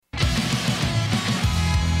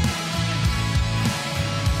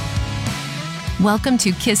Welcome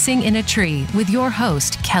to Kissing in a Tree with your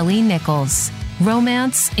host, Kelly Nichols.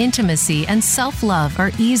 Romance, intimacy, and self-love are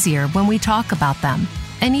easier when we talk about them,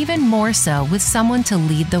 and even more so with someone to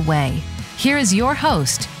lead the way. Here is your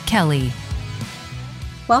host, Kelly.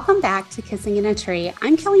 Welcome back to Kissing in a Tree.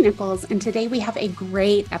 I'm Kelly Nichols, and today we have a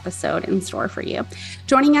great episode in store for you.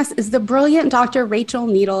 Joining us is the brilliant Dr. Rachel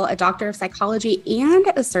Needle, a doctor of psychology and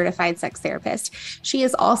a certified sex therapist. She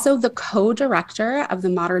is also the co-director of the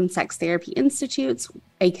Modern Sex Therapy Institute,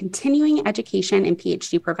 a continuing education and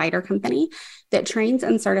PhD provider company that trains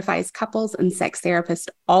and certifies couples and sex therapists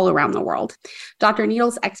all around the world. Dr.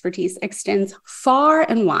 Needle's expertise extends far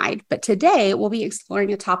and wide, but today we'll be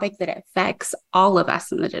exploring a topic that affects all of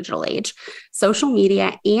us in the digital age, social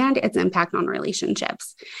media and its impact on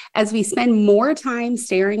relationships. As we spend more time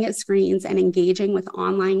staring at screens and engaging with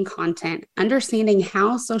online content, understanding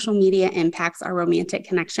how social media impacts our romantic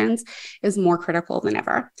connections is more critical than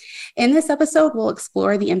ever. In this episode, we'll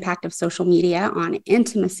explore the impact of social media on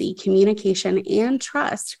intimacy, communication, and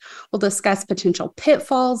trust. We'll discuss potential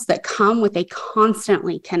pitfalls that come with a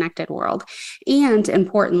constantly connected world, and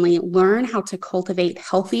importantly, learn how to cultivate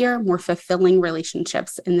healthier, more fulfilling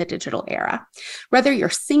relationships in the digital era. Whether you're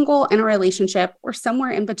single, in a relationship, or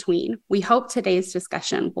somewhere in between, we hope today's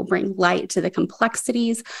discussion will bring light to the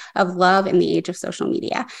complexities of love in the age of social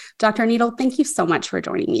media. Dr. Needle, thank you so much for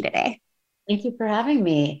joining me today. Thank you for having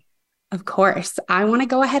me. Of course. I want to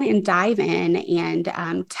go ahead and dive in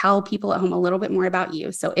and tell people at home a little bit more about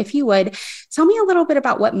you. So if you would, tell me a little bit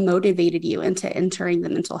about what motivated you into entering the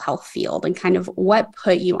mental health field and kind of what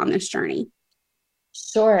put you on this journey.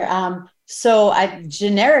 Sure.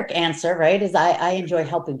 Generic answer, right, is I enjoy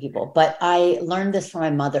helping people, but I learned this from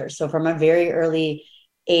my mother. So from a very early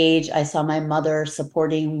age, I saw my mother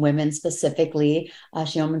supporting women specifically.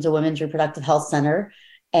 She owns a women's reproductive health center.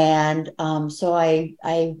 And so I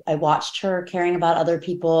watched her caring about other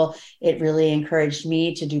people. It really encouraged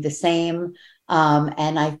me to do the same.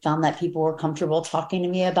 And I found that people were comfortable talking to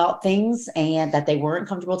me about things and that they weren't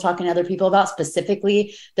comfortable talking to other people about,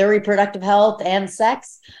 specifically their reproductive health and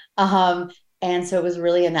sex. And so it was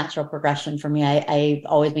really a natural progression for me. I've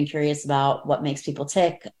always been curious about what makes people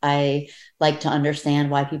tick. I like to understand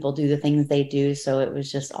why people do the things they do. So it was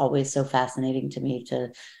just always so fascinating to me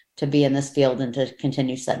to be in this field and to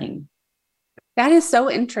continue studying. That is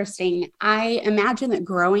so interesting. I imagine that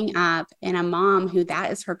growing up in a mom who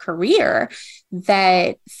that is her career,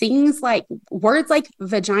 that things like words like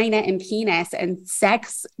vagina and penis and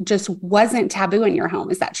sex just wasn't taboo in your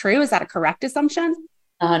home. Is that true? Is that a correct assumption?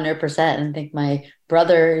 100%. And I think my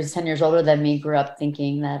brother, who's 10 years older than me, grew up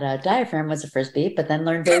thinking that a diaphragm was a frisbee, but then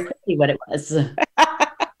learned very quickly what it was.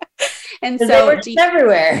 And so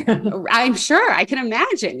everywhere. I'm sure, I can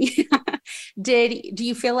imagine. Do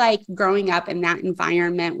you feel like growing up in that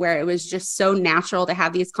environment where it was just so natural to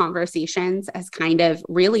have these conversations has kind of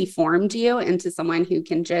really formed you into someone who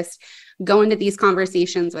can just go into these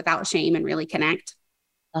conversations without shame and really connect?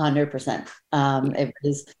 100%. It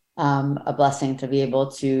was a blessing to be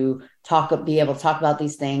able to talk about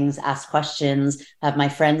these things, ask questions, have my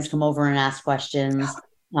friends come over and ask questions.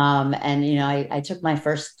 And, you know,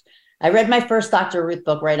 I read my first Dr. Ruth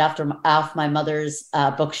book right off my mother's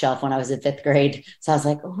bookshelf when I was in 5th grade. So I was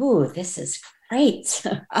like, ooh, this is great.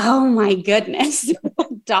 Oh my goodness.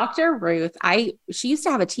 Dr. Ruth, she used to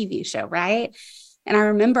have a TV show, right? And I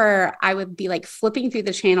remember I would be like flipping through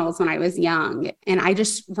the channels when I was young. And I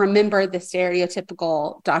just remember the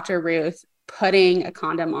stereotypical Dr. Ruth putting a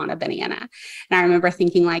condom on a banana. And I remember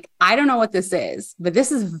thinking like, I don't know what this is, but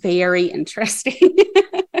this is very interesting.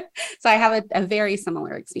 So I have a very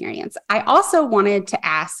similar experience. I also wanted to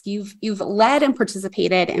ask, you've led and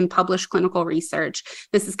participated in published clinical research.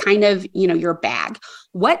 This is kind of, your bag.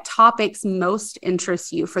 What topics most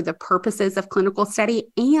interest you for the purposes of clinical study,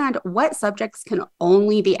 and what subjects can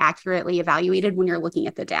only be accurately evaluated when you're looking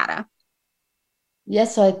at the data?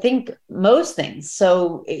 Yes, so I think most things.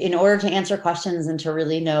 So in order to answer questions and to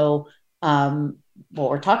really know what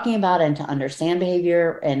we're talking about and to understand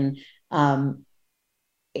behavior and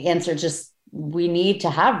we need to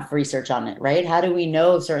have research on it, right? How do we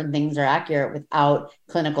know certain things are accurate without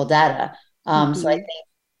clinical data? So I think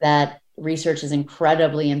that research is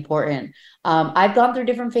incredibly important. I've gone through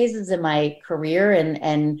different phases in my career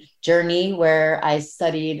and journey where I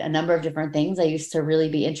studied a number of different things. I used to really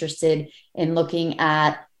be interested in looking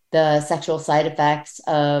at the sexual side effects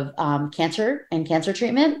of cancer and cancer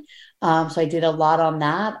treatment. So I did a lot on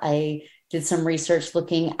that. I did some research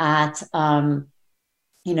looking at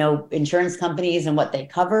insurance companies and what they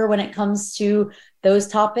cover when it comes to those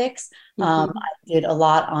topics. I did a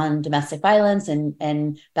lot on domestic violence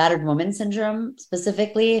and battered woman syndrome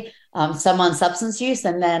specifically, some on substance use,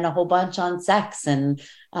 and then a whole bunch on sex. And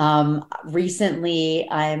recently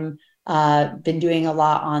I'm been doing a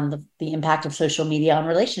lot on the impact of social media on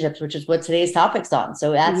relationships, which is what today's topic's on.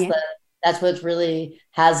 So that's what really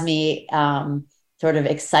has me sort of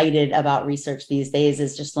excited about research these days,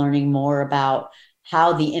 is just learning more about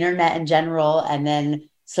how the internet in general and then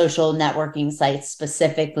social networking sites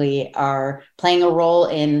specifically are playing a role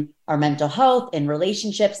in our mental health, in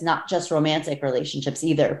relationships, not just romantic relationships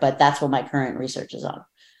either, but that's what my current research is on.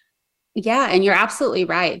 Yeah, and you're absolutely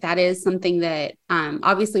right. That is something that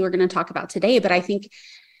obviously we're going to talk about today, but I think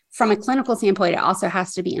from a clinical standpoint, it also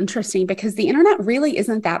has to be interesting because the internet really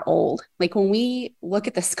isn't that old. Like when we look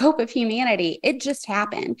at the scope of humanity, it just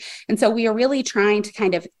happened. And so we are really trying to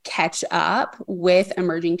kind of catch up with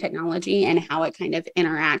emerging technology and how it kind of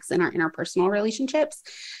interacts in our interpersonal relationships.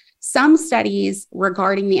 Some studies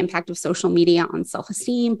regarding the impact of social media on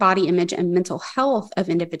self-esteem, body image, and mental health of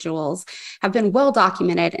individuals have been well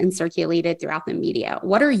documented and circulated throughout the media.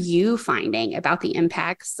 What are you finding about the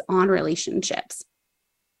impacts on relationships?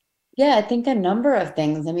 Yeah, I think a number of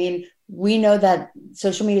things. I mean, we know that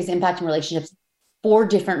social media is impacting relationships for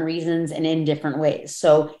different reasons and in different ways.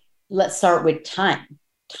 So let's start with time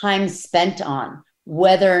spent on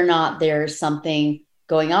whether or not there's something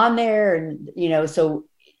going on there. And, so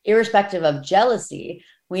irrespective of jealousy,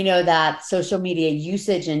 we know that social media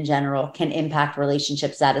usage in general can impact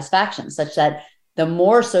relationship satisfaction, such that the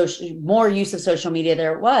more use of social media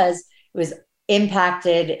there was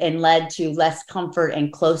impacted and led to less comfort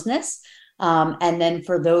and closeness. And then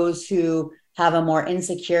for those who have a more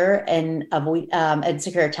insecure and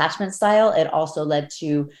insecure attachment style, it also led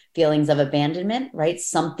to feelings of abandonment, right?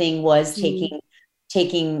 Something was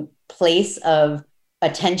taking place of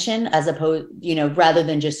attention as opposed, rather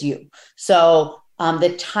than just you. So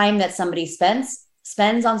the time that somebody spends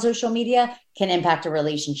on social media can impact a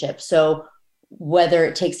relationship. So whether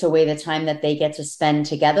it takes away the time that they get to spend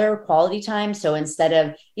together, quality time. So instead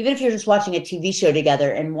of, even if you're just watching a TV show together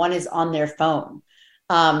and one is on their phone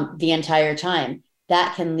the entire time,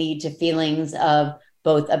 that can lead to feelings of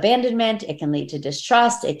both abandonment. It can lead to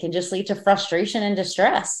distrust. It can just lead to frustration and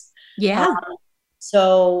distress. Yeah.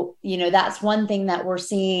 So, that's one thing that we're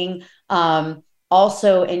seeing.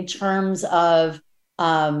 Also, in terms of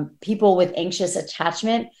people with anxious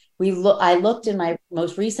attachment, I looked in my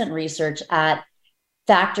most recent research at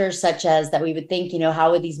factors such as that we would think,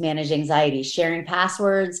 how would these manage anxiety? Sharing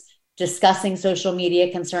passwords, discussing social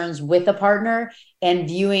media concerns with a partner, and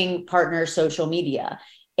viewing partner social media.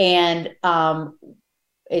 And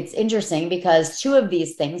it's interesting because two of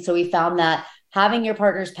these things, so we found that having your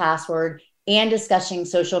partner's password and discussing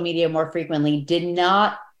social media more frequently did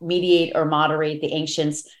not mediate or moderate the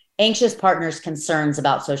anxious partner's concerns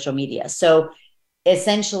about social media. So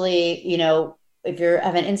essentially, if you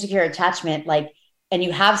have an insecure attachment, and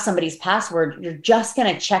you have somebody's password, you're just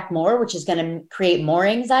going to check more, which is going to create more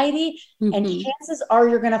anxiety. And chances are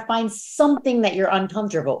you're going to find something that you're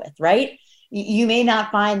uncomfortable with, right? You may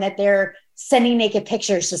not find that they're sending naked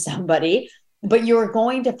pictures to somebody, but you're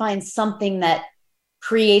going to find something that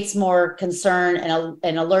creates more concern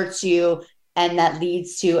and alerts you. And that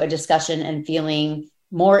leads to a discussion and feeling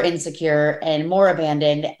more insecure and more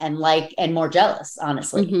abandoned and more jealous,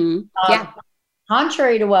 honestly.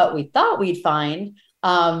 Contrary to what we thought we'd find,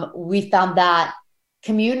 we found that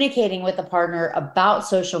communicating with a partner about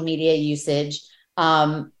social media usage,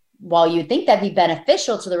 while you'd think that'd be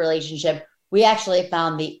beneficial to the relationship, we actually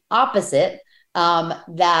found the opposite,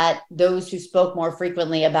 that those who spoke more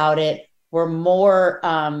frequently about it were more,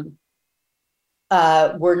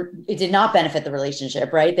 it did not benefit the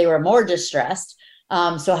relationship, right? They were more distressed.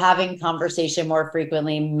 So having conversation more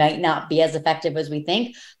frequently might not be as effective as we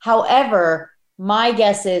think. However, my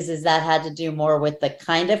guess is that had to do more with the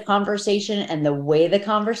kind of conversation and the way the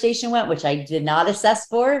conversation went, which I did not assess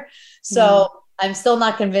for. So I'm still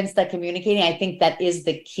not convinced that communicating, I think that is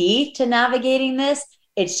the key to navigating this.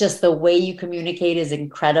 It's just the way you communicate is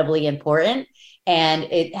incredibly important. And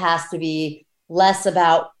it has to be less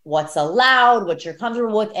about what's allowed, what you're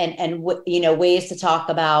comfortable with, and ways to talk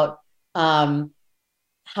about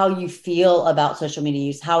how you feel about social media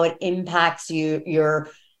use, how it impacts your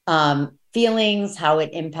feelings, how it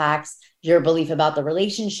impacts your belief about the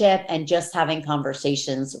relationship, and just having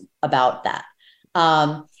conversations about that.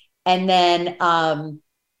 And then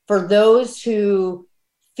for those who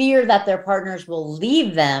fear that their partners will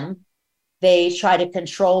leave them, they try to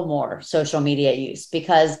control more social media use,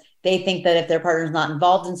 because they think that if their partner's not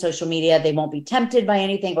involved in social media, they won't be tempted by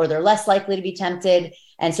anything, or they're less likely to be tempted.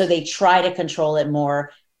 And so they try to control it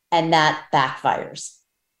more, and that backfires.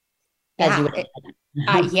 As Yeah. you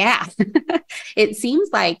would. Yeah. It seems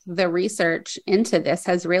like the research into this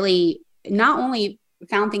has really not only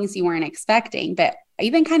found things you weren't expecting, but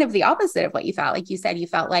even kind of the opposite of what you thought. Like you said, you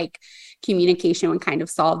felt like communication would kind of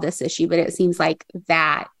solve this issue, but it seems like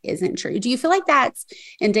that isn't true. Do you feel like that's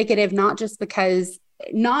indicative, not just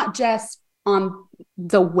on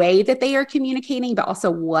the way that they are communicating, but also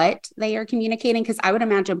what they are communicating? Because I would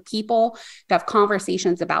imagine people who have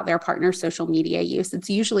conversations about their partner's social media use, it's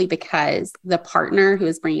usually because the partner who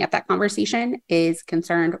is bringing up that conversation is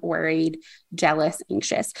concerned, worried, jealous,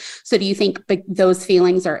 anxious. So do you think those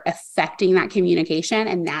feelings are affecting that communication,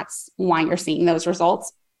 and that's why you're seeing those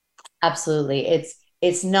results? Absolutely.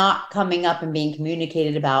 It's not coming up and being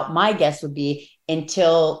communicated about. My guess would be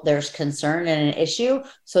until there's concern and an issue.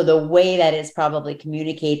 So the way that it's probably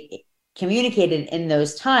communicated in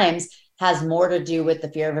those times has more to do with the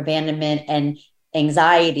fear of abandonment and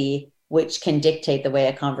anxiety, which can dictate the way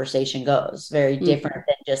a conversation goes. Very different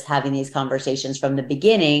than just having these conversations from the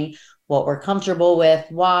beginning, what we're comfortable with,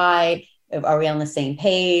 why, are we on the same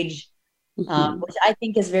page? Which I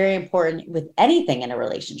think is very important with anything in a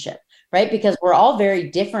relationship, right? Because we're all very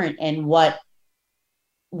different in what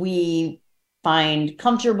we find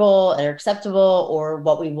comfortable or acceptable, or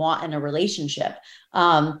what we want in a relationship.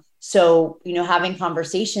 So, having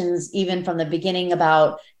conversations even from the beginning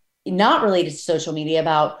about, not related to social media,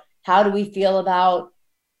 about how do we feel about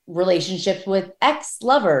relationships with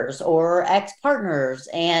ex-lovers or ex-partners,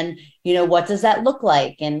 and what does that look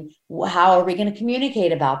like, and how are we going to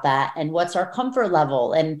communicate about that, and what's our comfort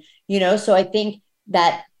level, and so I think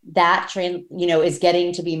that is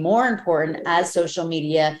getting to be more important as social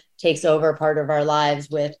media takes over part of our lives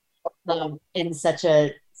with in such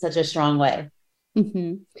a strong way.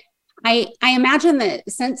 I imagine that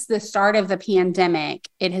since the start of the pandemic,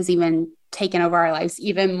 it has even taken over our lives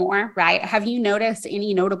even more, right? Have you noticed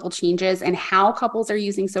any notable changes in how couples are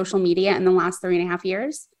using social media in the last 3.5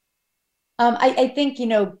 years? I think,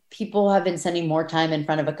 people have been spending more time in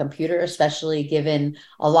front of a computer, especially given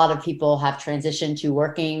a lot of people have transitioned to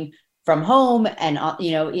working from home. And,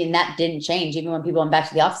 and that didn't change. Even when people went back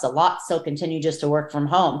to the office, a lot still continue just to work from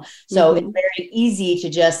home. So it's very easy to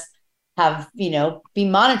just have, be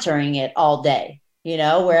monitoring it all day,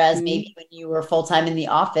 whereas maybe when you were full-time in the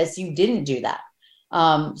office, you didn't do that.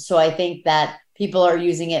 So I think that people are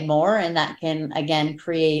using it more, and that can, again,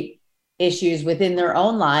 create issues within their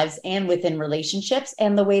own lives and within relationships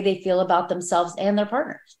and the way they feel about themselves and their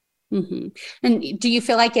partners. And do you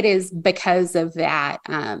feel like it is because of that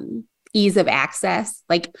ease of access?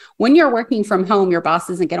 Like when you're working from home, your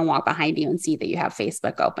boss isn't going to walk behind you and see that you have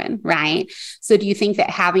Facebook open, right? So do you think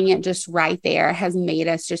that having it just right there has made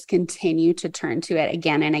us just continue to turn to it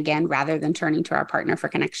again and again, rather than turning to our partner for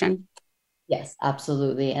connection? Yes,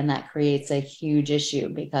 absolutely. And that creates a huge issue,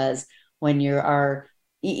 because when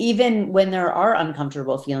even when there are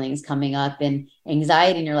uncomfortable feelings coming up and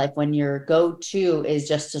anxiety in your life, when your go-to is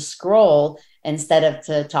just to scroll instead of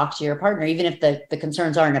to talk to your partner, even if the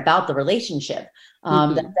concerns aren't about the relationship,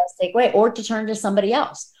 that does take away, or to turn to somebody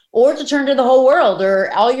else, or to turn to the whole world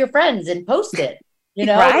or all your friends and post it,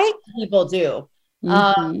 right? People do.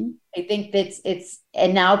 I think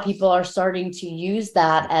and now people are starting to use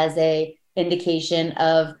that as a indication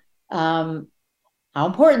of, how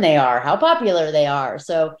important they are, how popular they are.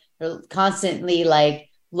 So they're constantly like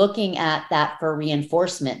looking at that for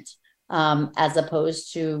reinforcement, as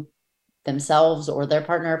opposed to themselves or their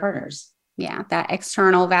partner or partners. Yeah, that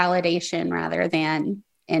external validation rather than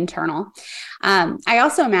internal. I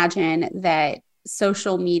also imagine that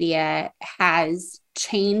social media has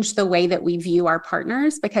changed the way that we view our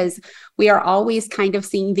partners, because we are always kind of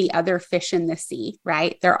seeing the other fish in the sea,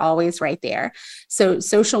 right? They're always right there. So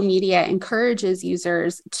social media encourages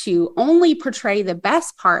users to only portray the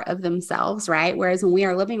best part of themselves, right? Whereas when we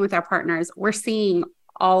are living with our partners, we're seeing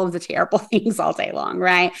all of the terrible things all day long,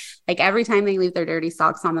 right? Like every time they leave their dirty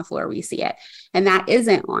socks on the floor, we see it. And that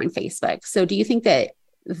isn't on Facebook. So do you think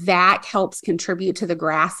that helps contribute to the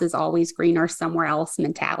grass is always greener somewhere else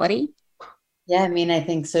mentality? Yeah, I mean, I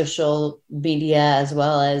think social media, as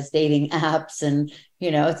well as dating apps, and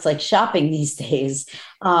it's like shopping these days.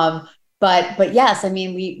 But yes, I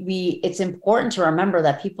mean, it's important to remember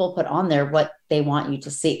that people put on there what they want you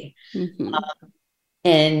to see.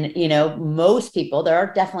 And most people, there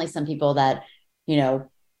are definitely some people that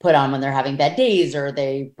put on when they're having bad days, or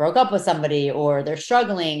they broke up with somebody, or they're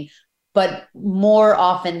struggling. But more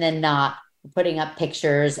often than not, putting up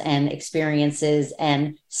pictures and experiences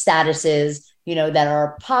and statuses that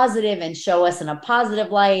are positive and show us in a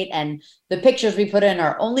positive light. And the pictures we put in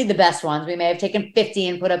are only the best ones. We may have taken 50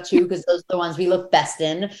 and put up 2 because those are the ones we look best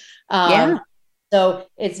in. So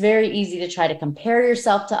it's very easy to try to compare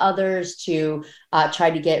yourself to others, to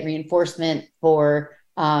try to get reinforcement for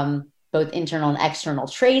both internal and external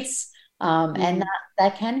traits. And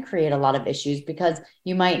that can create a lot of issues because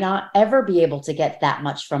you might not ever be able to get that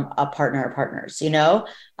much from a partner or partners,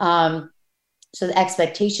 So the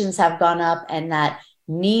expectations have gone up, and that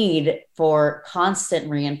need for constant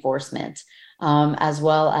reinforcement, as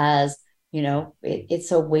well as,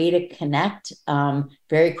 it's a way to connect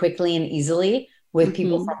very quickly and easily with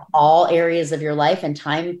people from all areas of your life and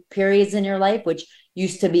time periods in your life, which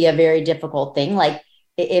used to be a very difficult thing. Like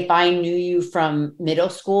if I knew you from middle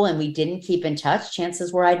school and we didn't keep in touch,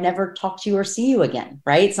 chances were I'd never talk to you or see you again,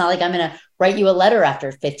 right? It's not like I'm going to write you a letter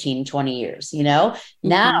after 15, 20 years, Now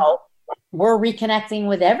we're reconnecting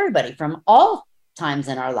with everybody from all times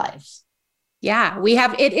in our lives. Yeah,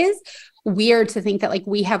 it is weird to think that like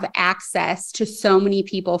we have access to so many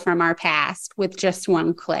people from our past with just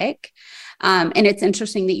one click. And it's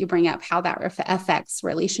interesting that you bring up how that affects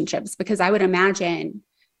relationships, because I would imagine,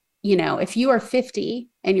 if you are 50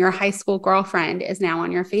 and your high school girlfriend is now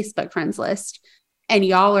on your Facebook friends list and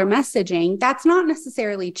y'all are messaging, that's not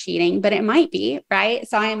necessarily cheating, but it might be, right?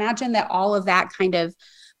 So I imagine that all of that kind of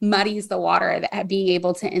muddies the water, that being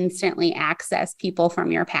able to instantly access people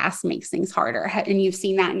from your past makes things harder. And you've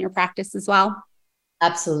seen that in your practice as well.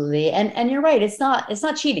 Absolutely. And you're right. It's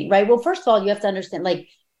not cheating, right? Well, first of all, you have to understand, like,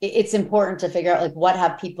 it's important to figure out, like, what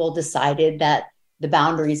have people decided that the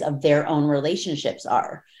boundaries of their own relationships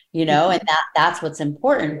are, and that's what's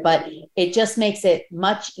important, but it just makes it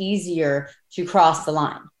much easier to cross the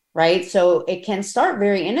line. Right. So it can start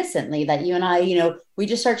very innocently that you and I, we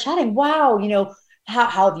just start chatting. Wow.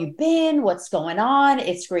 How have you been? What's going on?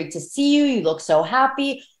 It's great to see you. You look so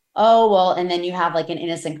happy. Oh, well, and then you have like an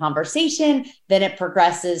innocent conversation. Then it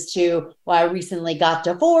progresses to, well, I recently got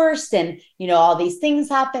divorced and, all these things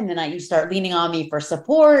happen. Then you start leaning on me for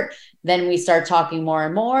support. Then we start talking more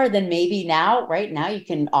and more. Then maybe right now you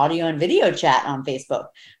can audio and video chat on Facebook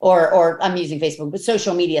or I'm using Facebook, but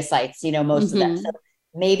social media sites, most of them. So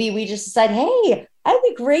maybe we just decide, hey, it'd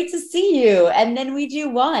be great to see you. And then we do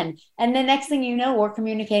one. And the next thing you know, we're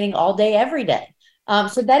communicating all day, every day.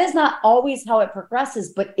 So that is not always how it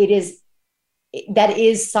progresses, but that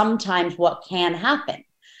is sometimes what can happen.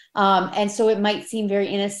 And so it might seem very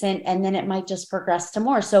innocent, and then it might just progress to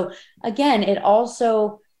more. So again, it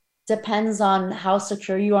also depends on how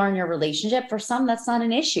secure you are in your relationship. For some, that's not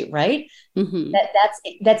an issue, right?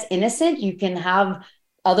 That's innocent. You can have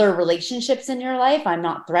other relationships in your life. I'm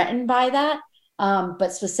not threatened by that.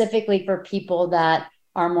 But specifically for people that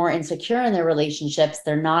are more insecure in their relationships,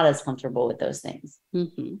 they're not as comfortable with those things.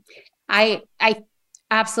 I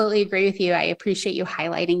absolutely agree with you. I appreciate you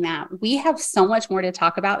highlighting that. We have so much more to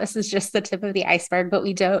talk about. This is just the tip of the iceberg, but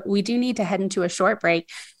we do need to head into a short break.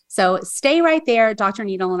 So stay right there. Dr.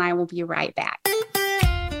 Needle and I will be right back.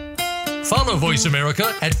 Follow Voice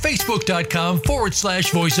America at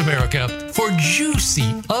facebook.com/Voice America for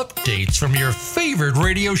juicy updates from your favorite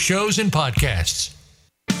radio shows and podcasts.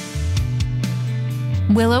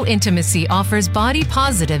 Willow Intimacy offers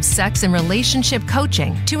body-positive sex and relationship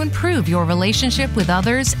coaching to improve your relationship with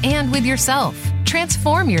others and with yourself.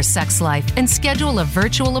 Transform your sex life and schedule a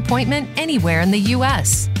virtual appointment anywhere in the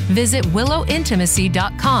U.S. Visit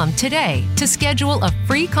willowintimacy.com today to schedule a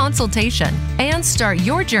free consultation and start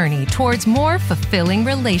your journey towards more fulfilling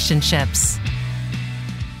relationships.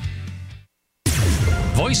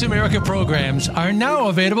 Voice America programs are now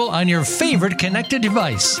available on your favorite connected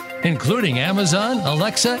device, including Amazon,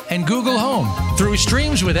 Alexa, and Google Home. Through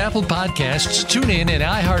streams with Apple Podcasts, TuneIn, and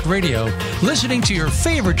iHeartRadio, listening to your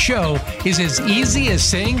favorite show is as easy as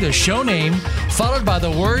saying the show name followed by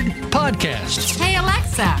the word podcast. Hey,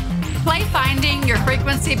 Alexa, play Finding Your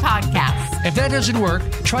Frequency podcast. If that doesn't work,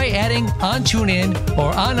 try adding on TuneIn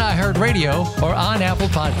or on iHeartRadio or on Apple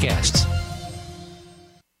Podcasts.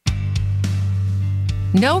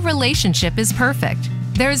 No relationship is perfect.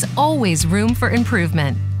 There's always room for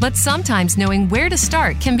improvement, but sometimes knowing where to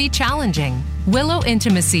start can be challenging. Willow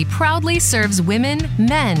Intimacy proudly serves women,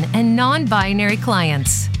 men, and non-binary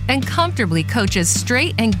clients and comfortably coaches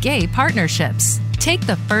straight and gay partnerships. Take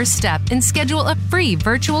the first step and schedule a free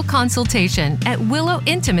virtual consultation at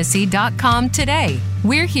willowintimacy.com today.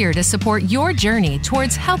 We're here to support your journey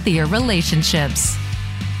towards healthier relationships.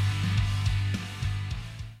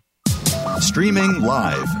 Streaming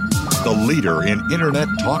live, the leader in Internet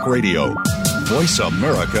talk radio,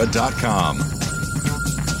 voiceamerica.com.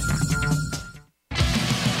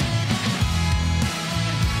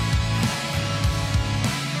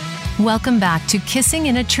 Welcome back to Kissing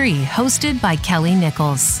in a Tree, hosted by Kelly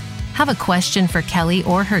Nichols. Have a question for Kelly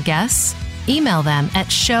or her guests? Email them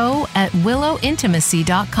at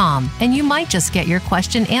show@willowintimacy.com and you might just get your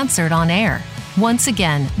question answered on air. Once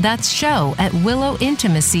again, that's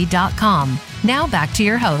show@willowintimacy.com. Now back to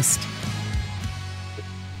your host.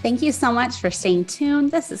 Thank you so much for staying tuned.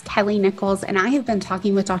 This is Kelly Nichols, and I have been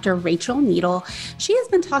talking with Dr. Rachel Needle. She has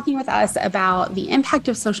been talking with us about the impact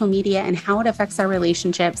of social media and how it affects our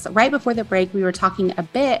relationships. Right before the break, we were talking a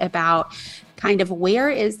bit about kind of where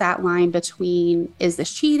is that line between, is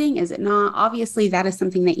this cheating? Is it not? Obviously, that is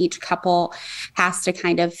something that each couple has to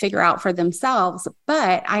kind of figure out for themselves.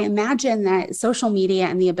 But I imagine that social media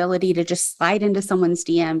and the ability to just slide into someone's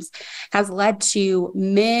DMs has led to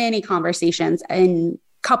many conversations and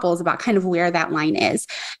couples about kind of where that line is.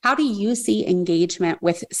 How do you see engagement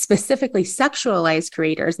with specifically sexualized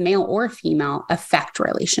creators, male or female, affect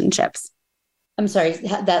relationships? I'm sorry,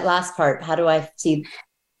 that last part. How do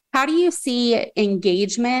you see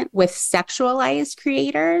engagement with sexualized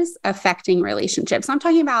creators affecting relationships? I'm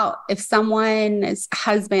talking about if someone's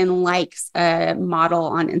husband likes a model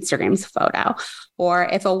on Instagram's photo, or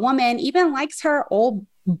if a woman even likes her old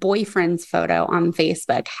boyfriend's photo on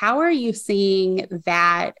Facebook. How are you seeing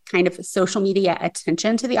that kind of social media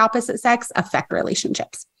attention to the opposite sex affect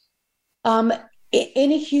relationships? In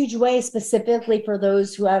a huge way, specifically for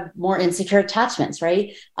those who have more insecure attachments,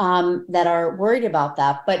 right? That are worried about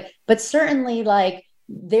that. But certainly, like,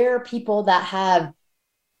 there are people that have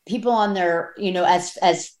people on their,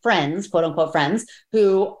 as friends, quote unquote friends,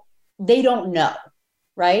 who they don't know,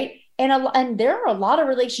 right? And there are a lot of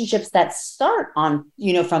relationships that start on,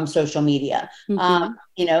 from social media. Mm-hmm.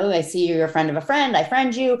 I see you're a friend of a friend, I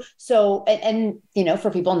friend you. So, and for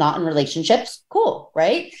people not in relationships, cool,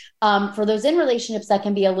 right? For those in relationships, that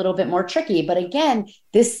can be a little bit more tricky. But again,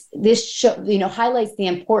 this show, highlights the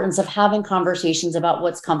importance of having conversations about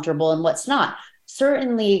what's comfortable and what's not.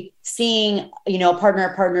 Certainly seeing,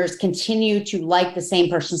 partners continue to like the same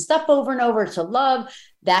person's stuff over and over, to love,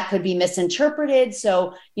 that could be misinterpreted.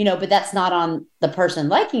 So, but that's not on the person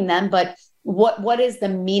liking them, but what is the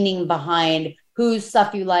meaning behind whose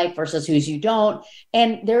stuff you like versus whose you don't?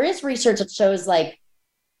 And there is research that shows, like,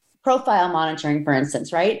 profile monitoring, for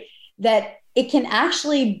instance, right? That it can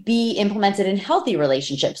actually be implemented in healthy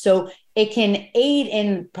relationships. So it can aid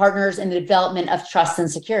in partners in the development of trust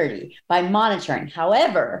and security by monitoring.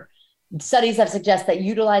 However, studies have suggested that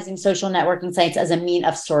utilizing social networking sites as a means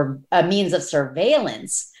of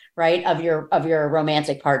surveillance, right, of your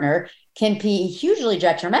romantic partner can be hugely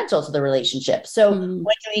detrimental to the relationship. So when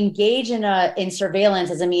you engage in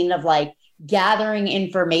surveillance as a means of, like, gathering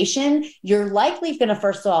information, you're likely going to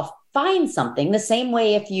first off find something. The same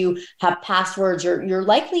way, if you have passwords, you're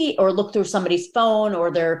likely, or look through somebody's phone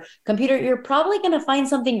or their computer, you're probably going to find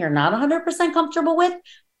something you're not 100% comfortable with.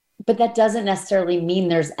 But that doesn't necessarily mean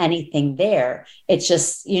there's anything there. It's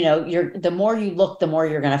just, the more you look, the more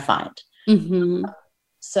you're going to find. Mm-hmm.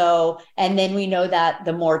 So, and then we know that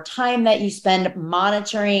the more time that you spend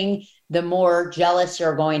monitoring, the more jealous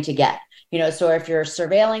you're going to get. So if you're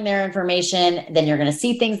surveilling their information, then you're going to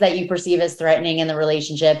see things that you perceive as threatening in the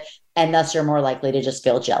relationship, and thus you're more likely to just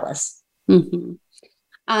feel jealous. Mm-hmm.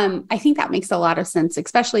 I think that makes a lot of sense,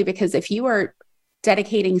 especially because if you are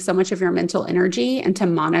dedicating so much of your mental energy into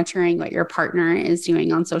monitoring what your partner is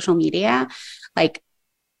doing on social media, like,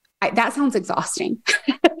 that sounds exhausting.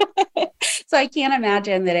 So I can't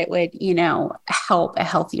imagine that it would, help a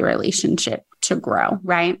healthy relationship to grow,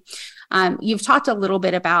 right? You've talked a little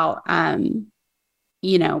bit about,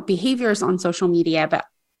 behaviors on social media, but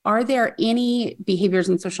are there any behaviors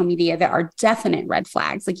on social media that are definite red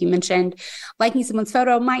flags? Like you mentioned, liking someone's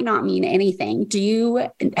photo might not mean anything. Do you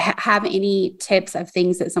have any tips of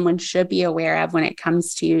things that someone should be aware of when it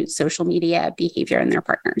comes to social media behavior in their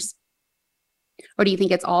partners? Or do you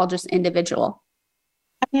think it's all just individual?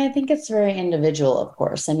 I think it's very individual, of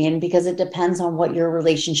course. Because it depends on what your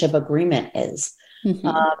relationship agreement is,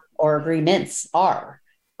 or agreements are,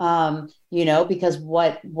 because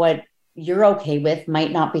what you're okay with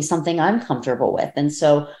might not be something I'm comfortable with. And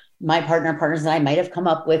so my partners and I might have come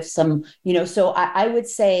up with some, so I would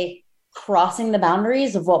say crossing the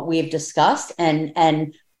boundaries of what we've discussed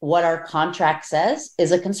and what our contract says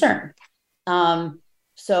is a concern.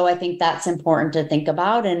 So I think that's important to think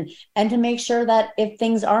about and to make sure that if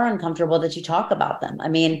things are uncomfortable, that you talk about them.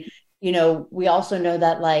 We also know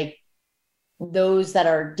that, like, those that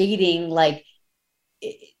are dating, like,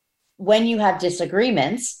 when you have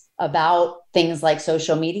disagreements about things like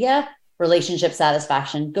social media, relationship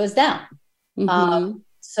satisfaction goes down.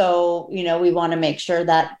 So, we want to make sure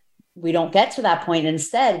that we don't get to that point.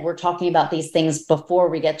 Instead, we're talking about these things before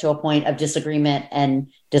we get to a point of disagreement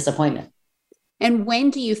and disappointment. And when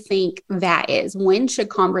do you think that is? When should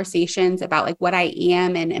conversations about like what I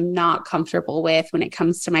am and am not comfortable with when it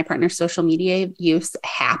comes to my partner's social media use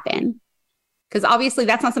happen? Because obviously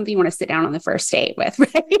that's not something you want to sit down on the first date with,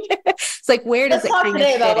 right? It's like, where does Let's it talk kind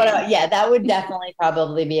today of about fit in? yeah, that would definitely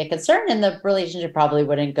probably be a concern, and the relationship probably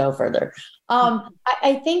wouldn't go further.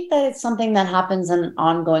 I think that it's something that happens in an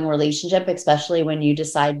ongoing relationship, especially when you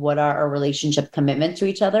decide what are our relationship commitment to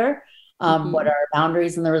each other, what are our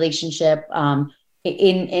boundaries in the relationship,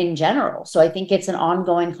 in general. So I think it's an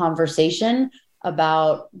ongoing conversation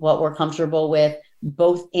about what we're comfortable with,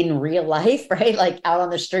 both in real life, right, like out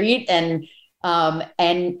on the street, and on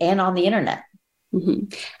the internet.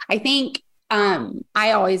 I think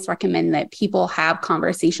I always recommend that people have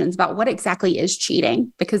conversations about what exactly is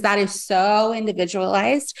cheating, because that is so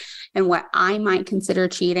individualized, and what I might consider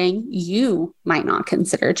cheating, you might not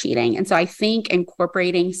consider cheating. And so I think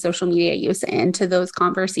incorporating social media use into those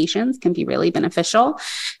conversations can be really beneficial.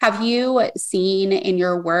 Have you seen in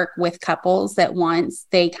your work with couples that once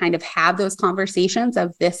they kind of have those conversations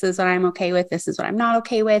of this is what I'm okay with, this is what I'm not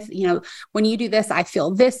okay with, when you do this, I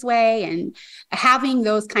feel this way, and having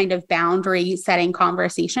those kind of boundary setting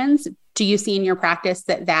conversations, do you see in your practice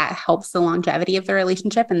that helps the longevity of the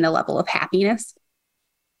relationship and the level of happiness?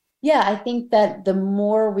 Yeah, I think that the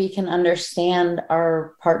more we can understand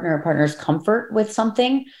our partner's comfort with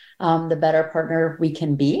something, the better partner we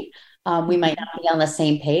can be. We might not be on the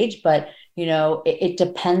same page, but it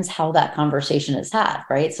depends how that conversation is had,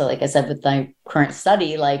 right? So like I said, with my current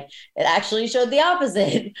study, like it actually showed the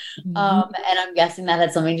opposite. And I'm guessing that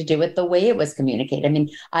had something to do with the way it was communicated. I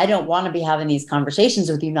mean, I don't want to be having these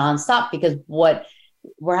conversations with you nonstop, because what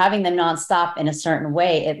we're having them nonstop in a certain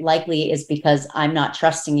way, it likely is because I'm not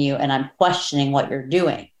trusting you and I'm questioning what you're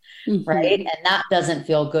doing. Right. And that doesn't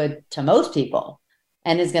feel good to most people,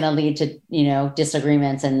 and is going to lead to,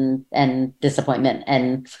 disagreements and disappointment,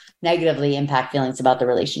 and negatively impact feelings about the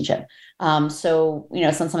relationship. So,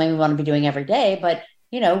 it's not something we want to be doing every day, but,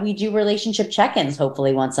 we do relationship check-ins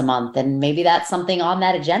hopefully once a month. And maybe that's something on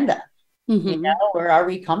that agenda, or are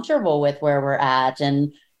we comfortable with where we're at?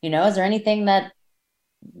 And, is there anything that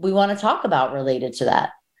we want to talk about related to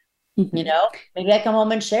that? Maybe I come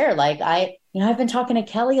home and share, like I've been talking to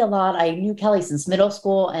Kelly a lot. I knew Kelly since middle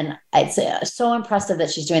school, and I'd say so impressive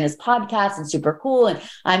that she's doing this podcast and super cool. And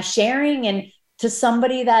I'm sharing, and to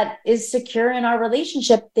somebody that is secure in our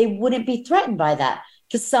relationship, they wouldn't be threatened by that.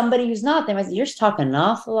 To somebody who's not, they might say, you're just talking an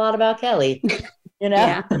awful lot about Kelly,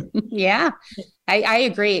 Yeah. I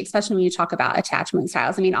agree, especially when you talk about attachment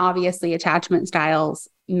styles. I mean, obviously attachment styles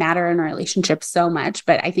matter in a relationship so much,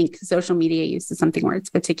 but I think social media use is something where it's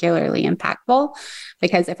particularly impactful,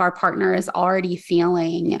 because if our partner is already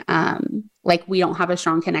feeling like we don't have a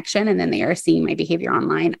strong connection, and then they are seeing my behavior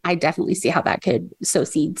online, I definitely see how that could sow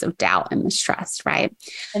seeds of doubt and mistrust, right?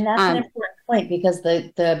 And that's an important point, because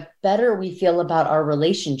the better we feel about our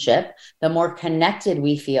relationship, the more connected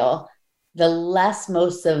we feel, the less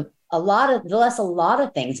a lot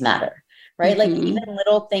of things matter, right? Like even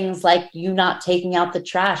little things like you not taking out the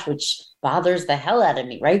trash, which bothers the hell out of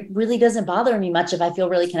me, right? Really doesn't bother me much if I feel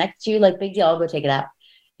really connected to you, like big deal, I'll go take it out,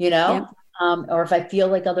 Yep. Or if I feel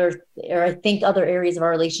like I think other areas of our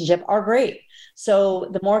relationship are great. So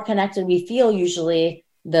the more connected we feel, usually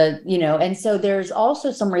and so there's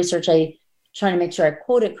also some research, I trying to make sure I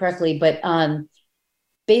quote it correctly, but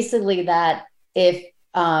basically that if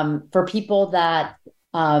for people that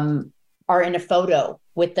are in a photo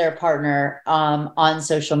with their partner on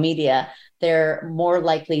social media, they're more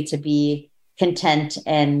likely to be content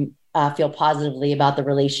and feel positively about the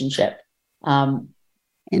relationship.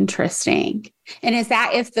 Interesting. And is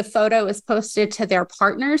that if the photo is posted to their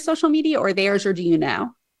partner's social media or theirs, or do you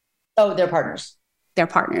know? Oh, their partners. Their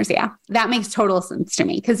partners. Yeah. That makes total sense to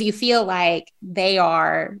me, because you feel like they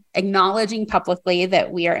are acknowledging publicly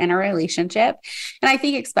that we are in a relationship. And I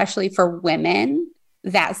think especially for women,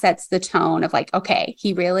 that sets the tone of like, okay,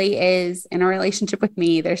 he really is in a relationship with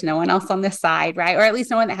me. There's no one else on this side, right? Or at least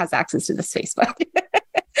no one that has access to this Facebook.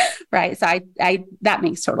 Right. So I that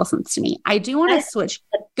makes total sense to me. I do want to switch.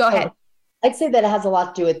 Go ahead. I'd say that it has a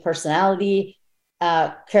lot to do with personality,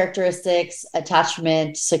 characteristics,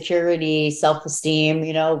 attachment, security,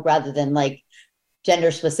 self-esteem, rather than like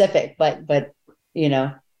gender specific, but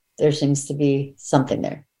there seems to be something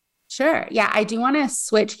there. Sure. Yeah. I do want to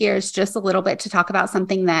switch gears just a little bit to talk about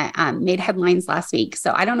something that made headlines last week.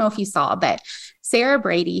 So I don't know if you saw, but Sarah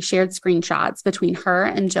Brady shared screenshots between her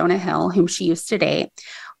and Jonah Hill, whom she used to date,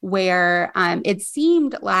 where it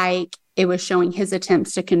seemed like it was showing his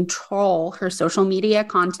attempts to control her social media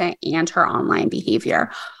content and her online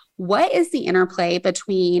behavior. What is the interplay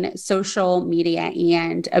between social media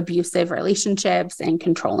and abusive relationships and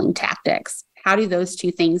controlling tactics? How do those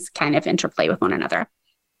two things kind of interplay with one another?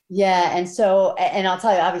 Yeah. And so, and I'll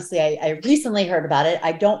tell you, obviously, I recently heard about it.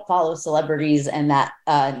 I don't follow celebrities and that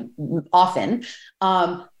often.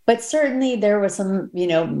 But certainly there was some,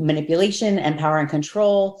 manipulation and power and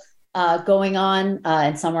control going on.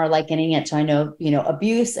 And some are likening it to, I know,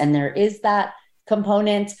 abuse. And there is that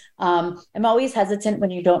component. I'm always hesitant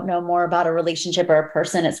when you don't know more about a relationship or a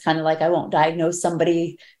person. It's kind of like, I won't diagnose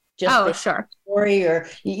somebody just sure. Story or,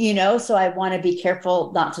 so I want to be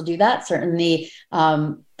careful not to do that. Certainly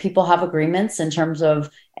people have agreements in terms of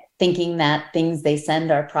thinking that things they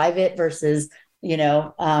send are private versus,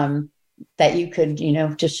 that you could,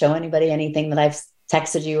 just show anybody anything that I've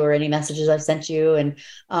texted you or any messages I've sent you. And,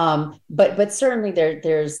 but certainly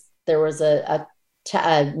there was a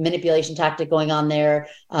manipulation tactic going on there,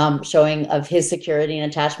 showing of his security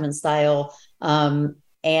and attachment style.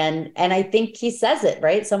 And I think he says it,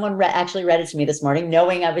 right? Someone actually read it to me this morning,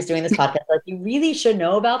 knowing I was doing this podcast. Like, you really should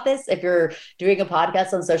know about this if you're doing a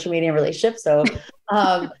podcast on social media and relationships. So,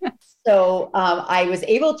 I was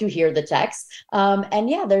able to hear the text.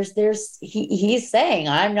 And yeah, he's saying,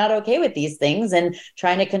 I'm not okay with these things, and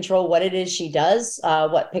trying to control what it is she does,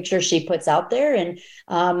 what pictures she puts out there. And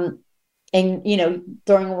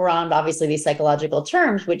throwing around obviously these psychological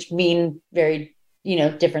terms, which mean very,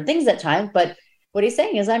 different things at times, but what he's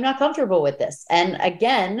saying is, I'm not comfortable with this. And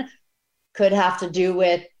again, could have to do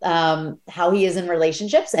with how he is in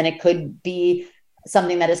relationships. And it could be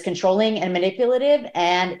something that is controlling and manipulative.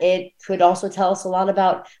 And it could also tell us a lot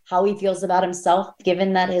about how he feels about himself,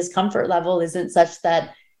 given that his comfort level isn't such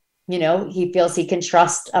that, he feels he can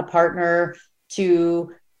trust a partner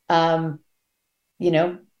to,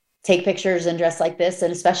 take pictures and dress like this.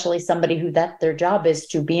 And especially somebody who their job is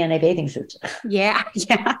to be in a bathing suit. Yeah.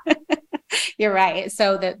 Yeah. You're right.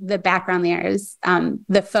 So the background there is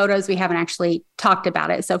the photos. We haven't actually talked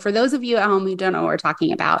about it. So for those of you at home who don't know what we're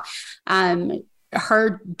talking about,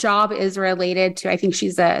 her job is related to, I think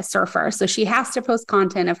she's a surfer. So she has to post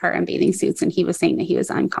content of her in bathing suits. And he was saying that he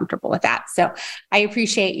was uncomfortable with that. So I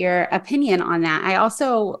appreciate your opinion on that. I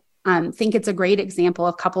also think it's a great example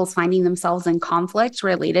of couples finding themselves in conflict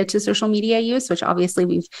related to social media use, which obviously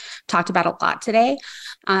we've talked about a lot today.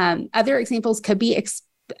 Other examples could be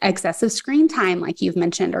excessive screen time, like you've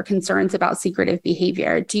mentioned, or concerns about secretive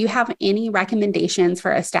behavior. Do you have any recommendations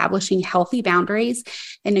for establishing healthy boundaries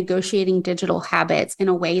and negotiating digital habits in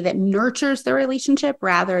a way that nurtures the relationship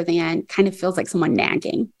rather than kind of feels like someone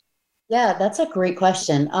nagging? Yeah, that's a great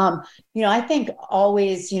question. I think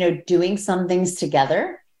always, doing some things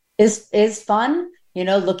together is fun.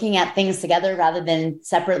 Looking at things together rather than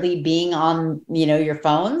separately being on, your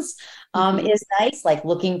phones. Is nice, like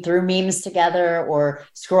looking through memes together or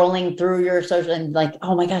scrolling through your social and like,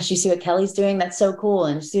 oh my gosh, you see what Kelly's doing? That's so cool.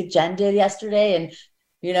 And you see what Jen did yesterday. And,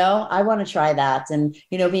 I want to try that. And,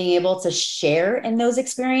 being able to share in those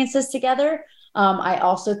experiences together. I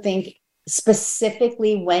also think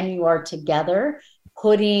specifically when you are together,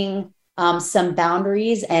 putting some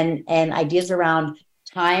boundaries and ideas around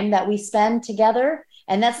time that we spend together.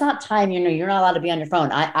 And that's not time, you're not allowed to be on your phone.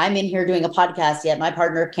 I'm in here doing a podcast, yet my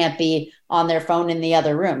partner can't be on their phone in the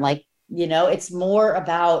other room. Like, it's more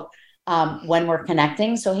about when we're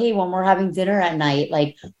connecting. So, hey, when we're having dinner at night,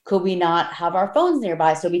 like, could we not have our phones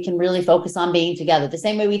nearby so we can really focus on being together? The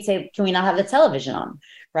same way we'd say, can we not have the television on,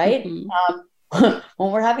 right? When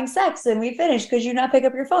we're having sex and we finish, could you not pick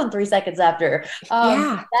up your phone 3 seconds after?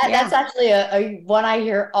 That's actually a one I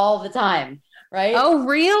hear all the time. Right? Oh,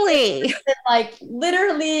 really? Like,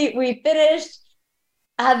 literally, we finished,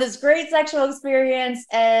 had this great sexual experience,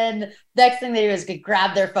 and next thing they do is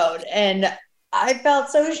grab their phone. And I felt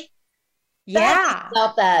so bad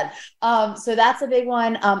about that. So that's a big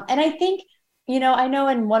one. And I think, I know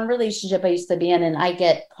in one relationship I used to be in, and I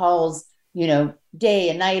get calls, day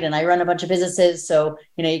and night, and I run a bunch of businesses. So,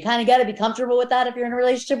 you kind of got to be comfortable with that if you're in a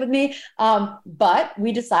relationship with me. But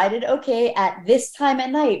we decided, okay, at this time at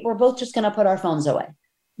night, we're both just going to put our phones away.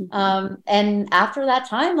 And after that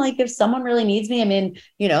time, like, if someone really needs me, I mean,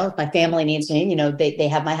 if my family needs me, they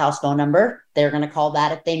have my house phone number. They're going to call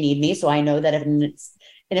that if they need me. So I know that if it's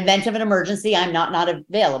an event of an emergency, I'm not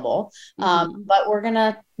available. But we're going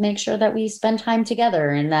to make sure that we spend time together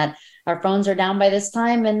and that our phones are down by this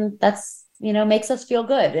time. And that's, makes us feel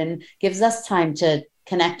good and gives us time to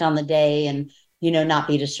connect on the day and, not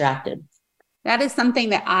be distracted. That is something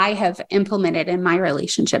that I have implemented in my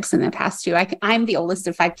relationships in the past too. I'm the oldest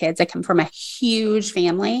of 5 kids. I come from a huge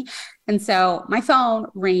family. And so my phone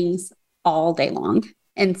rings all day long.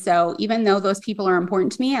 And so even though those people are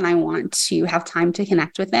important to me and I want to have time to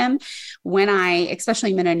connect with them,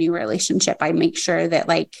 especially in a new relationship, I make sure that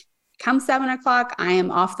like come 7:00, I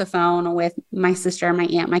am off the phone with my sister, my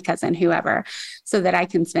aunt, my cousin, whoever, so that I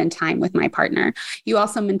can spend time with my partner. You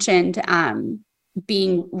also mentioned,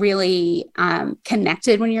 being really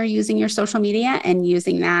connected when you're using your social media and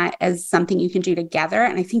using that as something you can do together.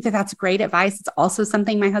 And I think that that's great advice. It's also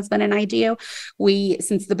something my husband and I do.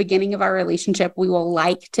 Since the beginning of our relationship, we will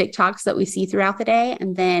like TikToks that we see throughout the day.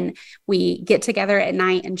 And then we get together at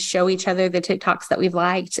night and show each other the TikToks that we've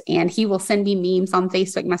liked. And he will send me memes on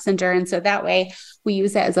Facebook Messenger. And so that way we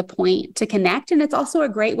use it as a point to connect. And it's also a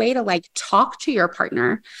great way to like talk to your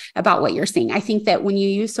partner about what you're seeing. I think that when you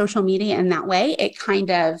use social media in that way, it kind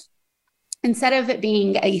of, instead of it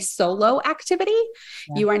being a solo activity,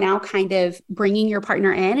 you are now kind of bringing your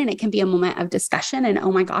partner in, and it can be a moment of discussion and,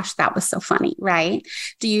 oh my gosh, that was so funny, right?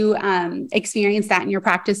 Do you experience that in your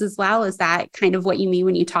practice as well? Is that kind of what you mean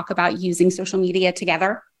when you talk about using social media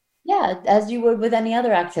together? Yeah, as you would with any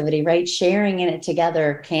other activity, right? Sharing in it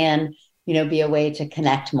together can, be a way to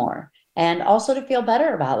connect more and also to feel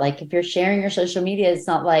better about, like, if you're sharing your social media, it's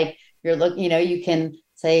not like you're looking, you can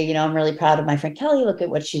say, I'm really proud of my friend Kelly, look at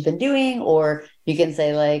what she's been doing. Or you can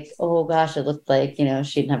say like, oh gosh, it looked like,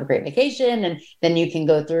 she didn't have a great vacation. And then you can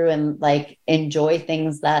go through and like enjoy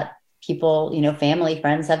things that people, family,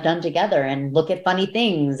 friends have done together, and look at funny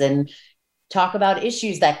things and talk about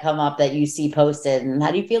issues that come up that you see posted. And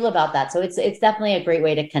how do you feel about that? So it's definitely a great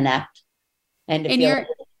way to connect and to feel.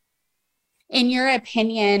 In your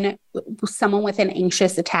opinion, someone with an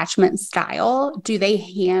anxious attachment style, do they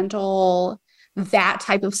handle that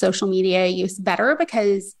type of social media use better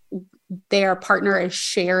because their partner is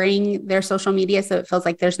sharing their social media, so it feels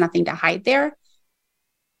like there's nothing to hide there?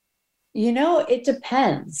 It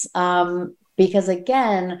depends. Because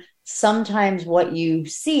again, sometimes what you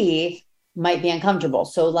see might be uncomfortable.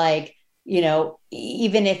 So like,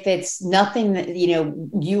 even if it's nothing that,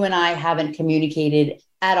 you and I haven't communicated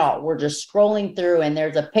at all, we're just scrolling through and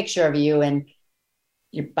there's a picture of you and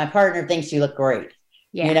my partner thinks you look great.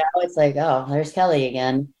 Yeah. It's like, oh, there's Kelly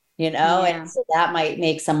again, and so that might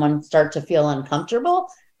make someone start to feel uncomfortable.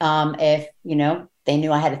 If, they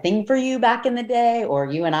knew I had a thing for you back in the day, or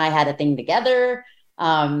you and I had a thing together,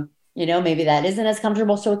 maybe that isn't as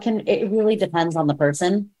comfortable. So it really depends on the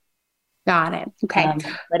person. Got it. Okay.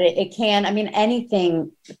 But it can,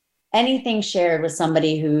 anything shared with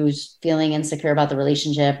somebody who's feeling insecure about the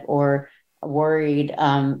relationship or worried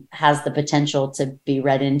has the potential to be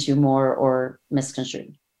read into more or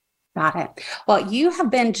misconstrued. Got it. Well, you have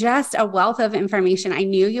been just a wealth of information. I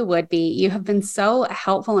knew you would be. You have been so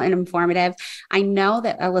helpful and informative. I know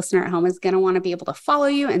that a listener at home is going to want to be able to follow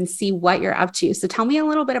you and see what you're up to. So tell me a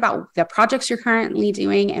little bit about the projects you're currently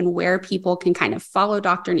doing and where people can kind of follow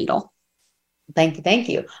Dr. Needle. Thank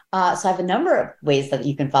you. So I have a number of ways that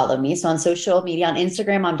you can follow me. So on social media, on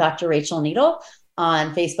Instagram, I'm Dr. Rachel Needle.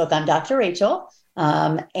 On Facebook, I'm Dr. Rachel.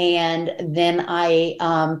 And then I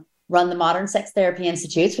run the Modern Sex Therapy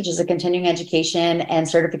Institutes, which is a continuing education and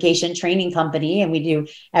certification training company. And we do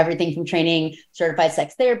everything from training certified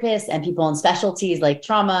sex therapists and people in specialties like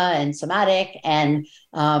trauma and somatic and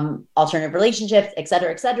alternative relationships, et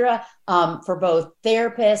cetera, for both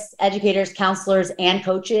therapists, educators, counselors, and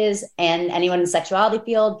coaches, and anyone in the sexuality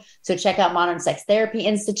field. So check out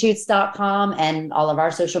modernsextherapyinstitutes.com and all of our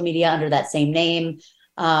social media under that same name.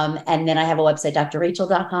 And then I have a website,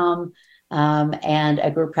 drrachel.com. And a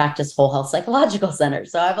group practice whole health psychological center.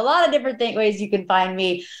 So I have a lot of different ways you can find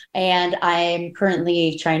me. And I'm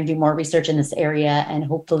currently trying to do more research in this area and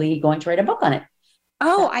hopefully going to write a book on it.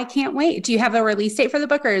 Oh, I can't wait. Do you have a release date for the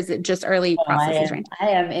book, or is it just early processes right now?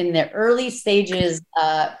 I am in the early stages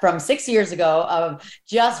from 6 years ago of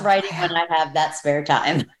just writing when I have that spare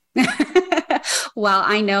time. Well,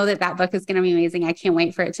 I know that book is going to be amazing. I can't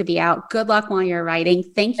wait for it to be out. Good luck while you're writing.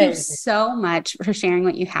 Thank you so much for sharing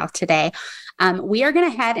what you have today. We are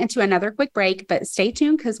going to head into another quick break, but stay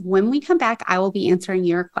tuned because when we come back, I will be answering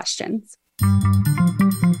your questions.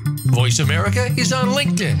 Voice America is on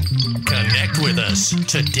LinkedIn. Connect with us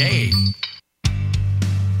today.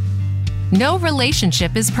 No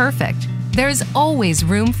relationship is perfect. There's always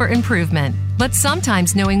room for improvement, but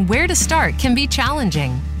sometimes knowing where to start can be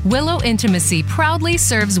challenging. Willow Intimacy proudly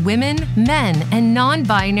serves women, men, and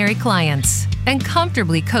non-binary clients and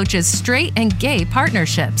comfortably coaches straight and gay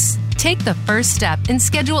partnerships. Take the first step and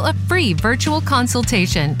schedule a free virtual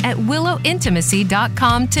consultation at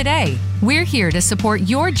willowintimacy.com today. We're here to support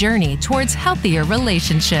your journey towards healthier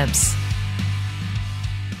relationships.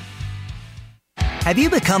 Have you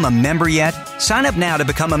become a member yet? Sign up now to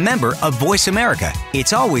become a member of Voice America.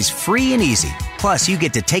 It's always free and easy. Plus, you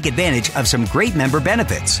get to take advantage of some great member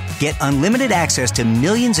benefits. Get unlimited access to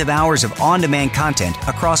millions of hours of on-demand content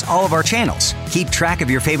across all of our channels. Keep track of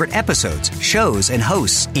your favorite episodes, shows, and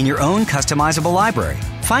hosts in your own customizable library.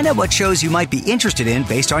 Find out what shows you might be interested in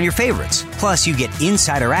based on your favorites. Plus, you get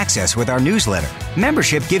insider access with our newsletter.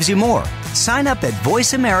 Membership gives you more. Sign up at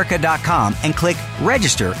voiceamerica.com and click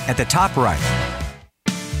register at the top right.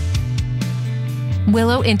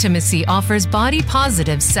 Willow Intimacy offers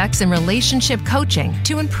body-positive sex and relationship coaching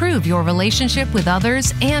to improve your relationship with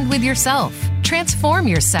others and with yourself. Transform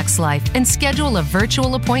your sex life and schedule a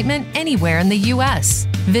virtual appointment anywhere in the U.S.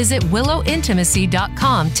 Visit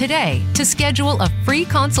willowintimacy.com today to schedule a free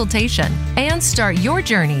consultation and start your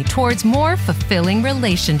journey towards more fulfilling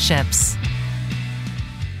relationships.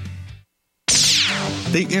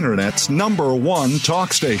 The Internet's #1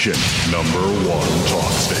 talk station. #1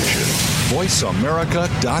 talk station.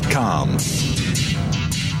 VoiceAmerica.com.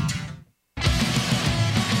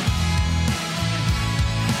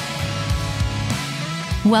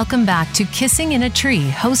 Welcome back to Kissing in a Tree,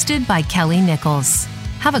 hosted by Kelly Nichols.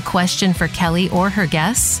 Have a question for Kelly or her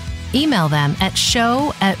guests? Email them at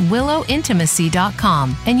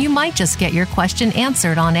show@willowintimacy.com and you might just get your question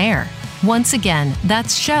answered on air. Once again,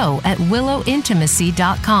 that's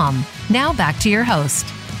show@willowintimacy.com. Now back to your host.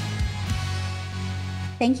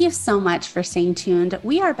 Thank you so much for staying tuned.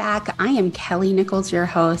 We are back. I am Kelly Nichols, your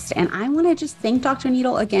host, and I want to just thank Dr.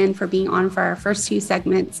 Needle again for being on for our first 2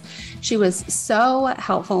 segments. She was so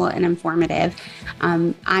helpful and informative.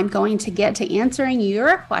 I'm going to get to answering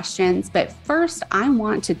your questions, but first I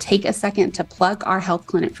want to take a second to plug our health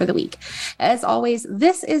clinic for the week. As always,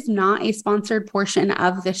 this is not a sponsored portion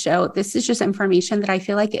of the show. This is just information that I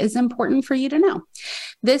feel like is important for you to know.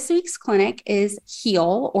 This week's clinic is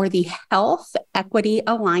HEAL, or the Health Equity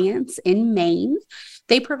Alliance in Maine.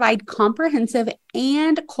 They provide comprehensive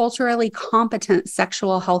and culturally competent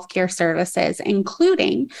sexual health care services,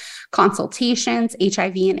 including consultations,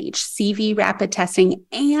 HIV and HCV rapid testing,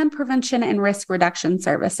 and prevention and risk reduction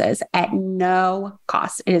services at no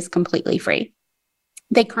cost. It is completely free.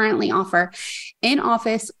 They currently offer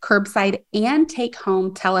in-office, curbside, and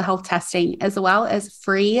take-home telehealth testing, as well as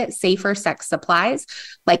free, safer sex supplies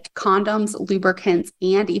like condoms, lubricants,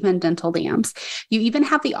 and even dental dams. You even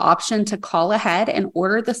have the option to call ahead and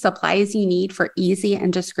order the supplies you need for easy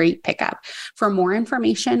and discreet pickup. For more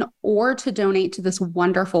information or to donate to this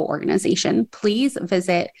wonderful organization, please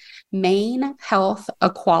visit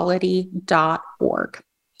mainehealthequality.org.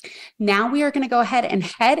 Now we are going to go ahead and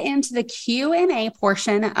head into the Q&A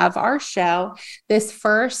portion of our show. This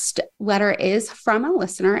first letter is from a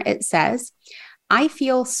listener. It says, I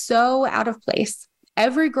feel so out of place.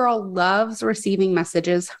 Every girl loves receiving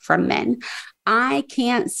messages from men. I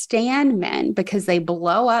can't stand men because they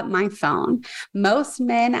blow up my phone. Most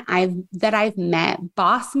men that I've met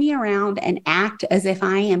boss me around and act as if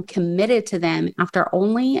I am committed to them after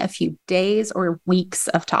only a few days or weeks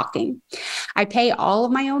of talking. I pay all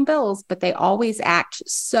of my own bills, but they always act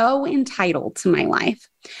so entitled to my life.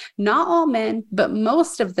 Not all men, but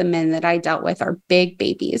most of the men that I dealt with are big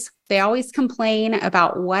babies. They always complain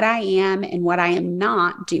about what I am and what I am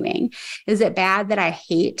not doing. Is it bad that I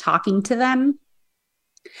hate talking to them?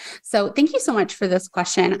 So thank you so much for this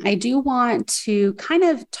question. I do want to kind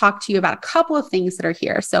of talk to you about a couple of things that are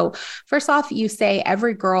here. So first off, you say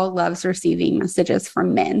every girl loves receiving messages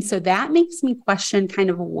from men. So that makes me question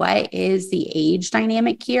kind of what is the age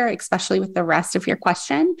dynamic here, especially with the rest of your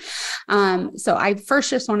question. So I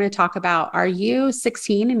first just want to talk about, are you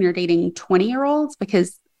 16 and you're dating 20-year-olds?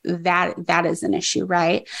 Because that is an issue,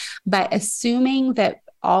 right? But assuming that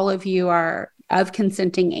all of you are of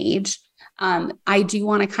consenting age, I do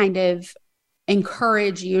want to kind of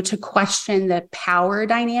encourage you to question the power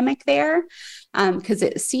dynamic there, because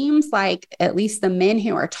it seems like at least the men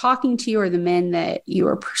who are talking to you or the men that you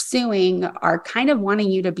are pursuing are kind of wanting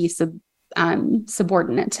you to be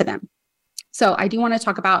subordinate to them. So I do want to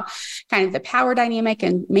talk about kind of the power dynamic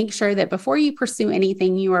and make sure that before you pursue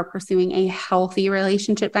anything, you are pursuing a healthy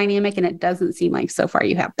relationship dynamic. And it doesn't seem like so far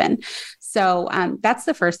you have been. So that's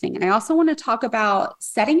the first thing. And I also want to talk about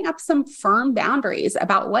setting up some firm boundaries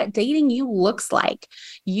about what dating you looks like.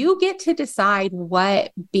 You get to decide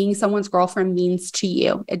what being someone's girlfriend means to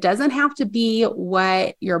you. It doesn't have to be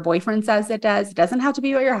what your boyfriend says it does. It doesn't have to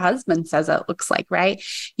be what your husband says it looks like, right?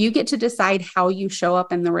 You get to decide how you show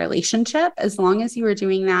up in the relationship as long as you are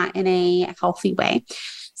doing that in a healthy way.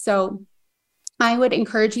 So I would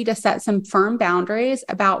encourage you to set some firm boundaries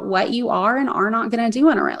about what you are and are not going to do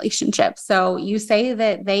in a relationship. So you say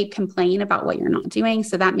that they complain about what you're not doing.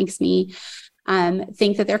 So that makes me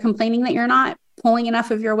think that they're complaining that you're not pulling enough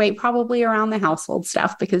of your weight, probably around the household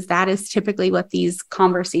stuff, because that is typically what these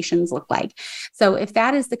conversations look like. So if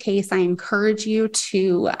that is the case, I encourage you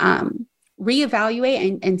to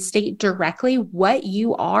reevaluate and state directly what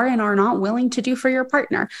you are and are not willing to do for your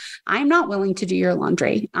partner. I'm not willing to do your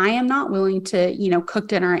laundry. I am not willing to, cook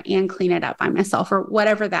dinner and clean it up by myself, or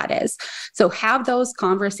whatever that is. So have those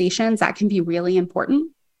conversations. That can be really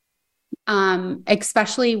important.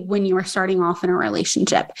 Especially when you are starting off in a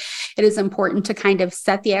relationship. It is important to kind of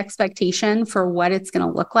set the expectation for what it's going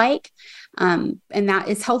to look like. And that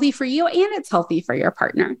is healthy for you and it's healthy for your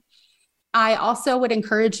partner. I also would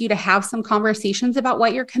encourage you to have some conversations about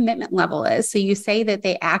what your commitment level is. So you say that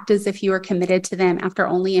they act as if you are committed to them after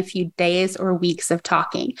only a few days or weeks of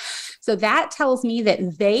talking. So that tells me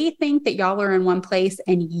that they think that y'all are in one place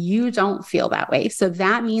and you don't feel that way. So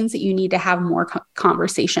that means that you need to have more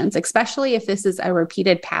conversations, especially if this is a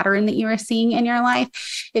repeated pattern that you are seeing in your life.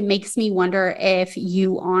 It makes me wonder if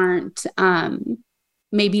you aren't,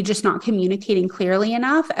 maybe just not communicating clearly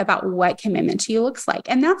enough about what commitment to you looks like.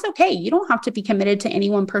 And that's okay. You don't have to be committed to any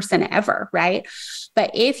one person ever, right?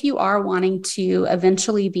 But if you are wanting to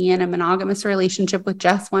eventually be in a monogamous relationship with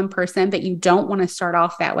just one person, but you don't want to start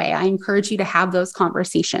off that way, I encourage you to have those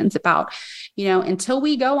conversations about, until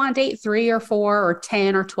we go on date 3 or 4 or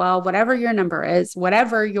 10 or 12, whatever your number is,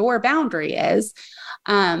 whatever your boundary is,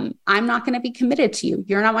 I'm not going to be committed to you.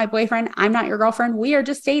 You're not my boyfriend. I'm not your girlfriend. We are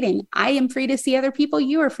just dating. I am free to see other people.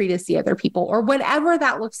 You are free to see other people, or whatever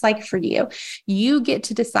that looks like for you. You get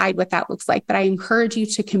to decide what that looks like. But I encourage you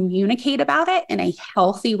to communicate about it in a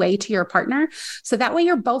healthy way to your partner. So that way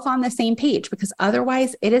you're both on the same page, because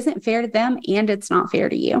otherwise it isn't fair to them and it's not fair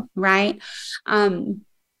to you. Right.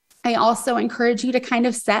 I also encourage you to kind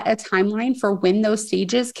of set a timeline for when those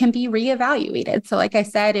stages can be reevaluated. So like I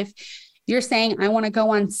said, if you're saying, I want to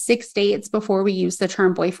go on 6 dates before we use the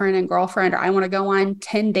term boyfriend and girlfriend, or I want to go on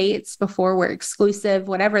 10 dates before we're exclusive,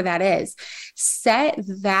 whatever that is, set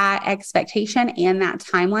that expectation and that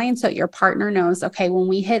timeline so your partner knows, okay, when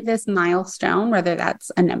we hit this milestone, whether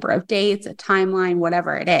that's a number of dates, a timeline,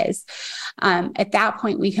 whatever it is, at that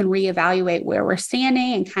point, we can reevaluate where we're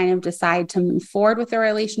standing and kind of decide to move forward with the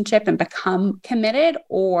relationship and become committed,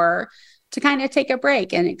 or to kind of take a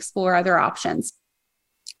break and explore other options.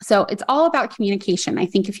 So it's all about communication. I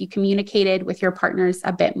think if you communicated with your partners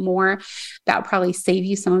a bit more, that would probably save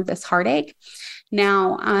you some of this heartache.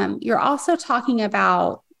 Now, you're also talking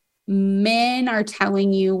about men are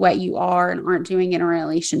telling you what you are and aren't doing in a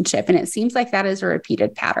relationship. And it seems like that is a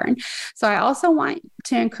repeated pattern. So I also want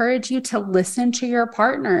to encourage you to listen to your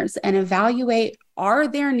partners and evaluate, are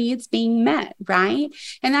their needs being met, right?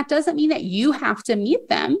 And that doesn't mean that you have to meet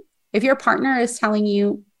them. If your partner is telling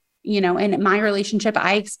you, in my relationship,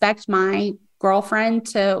 I expect my girlfriend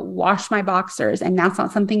to wash my boxers, and that's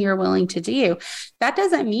not something you're willing to do, that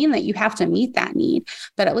doesn't mean that you have to meet that need.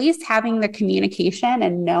 But at least having the communication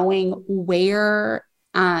and knowing where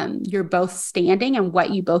you're both standing and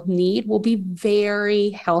what you both need will be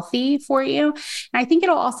very healthy for you. And I think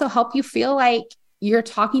it'll also help you feel like you're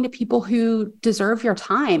talking to people who deserve your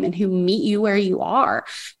time and who meet you where you are,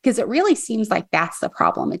 because it really seems like that's the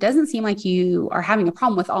problem. It doesn't seem like you are having a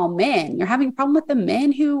problem with all men. You're having a problem with the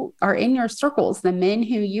men who are in your circles, the men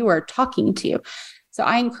who you are talking to. So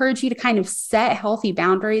I encourage you to kind of set healthy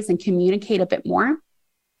boundaries and communicate a bit more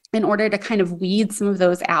in order to kind of weed some of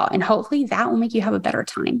those out. And hopefully that will make you have a better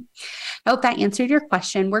time. I hope that answered your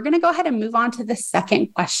question. We're going to go ahead and move on to the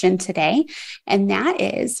second question today. And that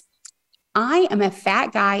is, I am a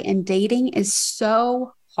fat guy and dating is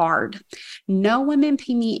so hard. No women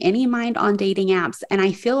pay me any mind on dating apps, and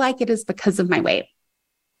I feel like it is because of my weight.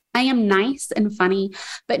 I am nice and funny,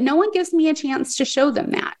 but no one gives me a chance to show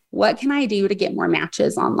them that. What can I do to get more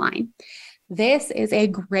matches online? This is a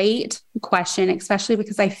great question, especially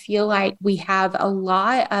because I feel like we have a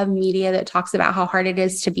lot of media that talks about how hard it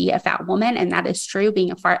is to be a fat woman. And that is true.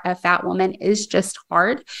 Being a fat woman is just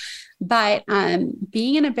hard. But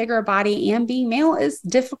being in a bigger body and being male is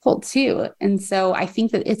difficult too. And so I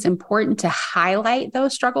think that it's important to highlight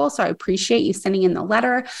those struggles. So I appreciate you sending in the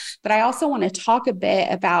letter, but I also want to talk a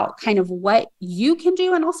bit about kind of what you can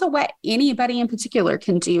do and also what anybody in particular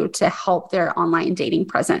can do to help their online dating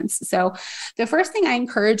presence. So the first thing I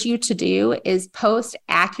encourage you to do is post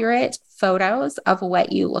accurate photos of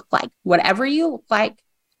what you look like. Whatever you look like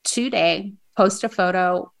today, post a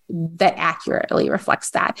photo that accurately reflects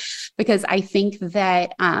that. Because I think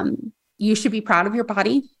that You should be proud of your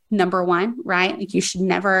body. Number one, right? Like you should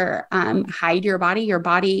never hide your body. Your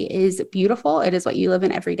body is beautiful. It is what you live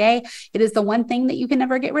in every day. It is the one thing that you can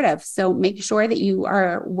never get rid of. So make sure that you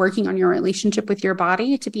are working on your relationship with your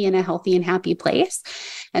body to be in a healthy and happy place.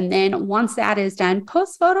 And then once that is done,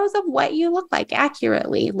 post photos of what you look like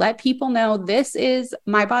accurately. Let people know this is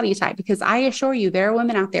my body type, because I assure you there are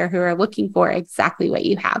women out there who are looking for exactly what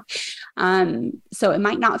you have. So it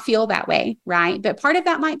might not feel that way, right? But part of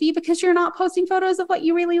that might be because you're not posting photos of what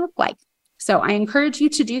you really look like. So I encourage you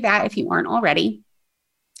to do that if you aren't already.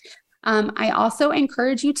 I also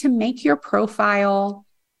encourage you to make your profile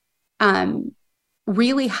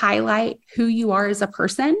really highlight who you are as a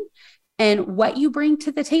person and what you bring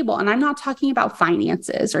to the table. And I'm not talking about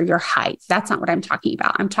finances or your height. That's not what I'm talking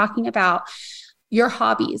about. I'm talking about your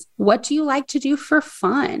hobbies. What do you like to do for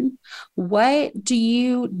fun? What do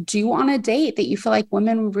you do on a date that you feel like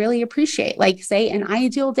women really appreciate? Like, say, an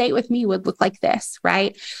ideal date with me would look like this,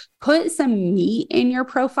 right? Put some meat in your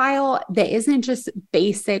profile that isn't just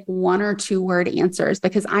basic 1 or 2 word answers.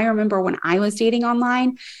 Because I remember when I was dating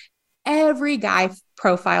online, every guy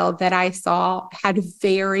profile that I saw had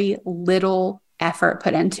very little effort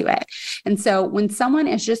put into it. And so when someone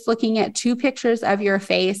is just looking at 2 pictures of your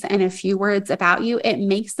face and a few words about you, it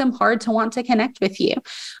makes them hard to want to connect with you.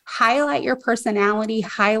 Highlight your personality,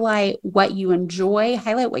 highlight what you enjoy,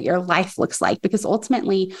 highlight what your life looks like, because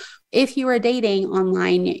ultimately, if you are dating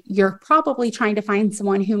online, you're probably trying to find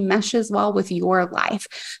someone who meshes well with your life.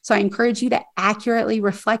 So I encourage you to accurately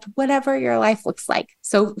reflect whatever your life looks like.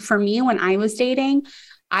 So for me, when I was dating,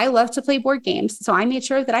 I love to play board games. So I made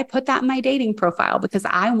sure that I put that in my dating profile because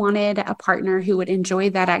I wanted a partner who would enjoy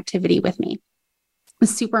that activity with me. It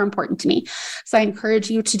was super important to me. So I encourage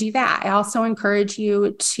you to do that. I also encourage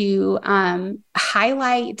you to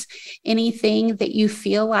highlight anything that you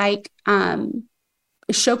feel like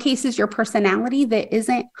showcases your personality that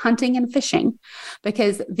isn't hunting and fishing,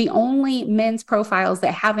 because the only men's profiles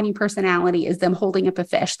that have any personality is them holding up a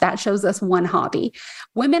fish. That shows us one hobby.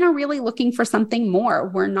 Women are really looking for something more.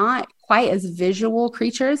 We're not quite as visual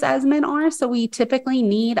creatures as men are. So we typically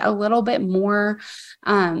need a little bit more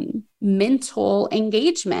mental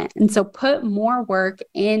engagement. And so put more work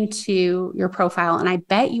into your profile, and I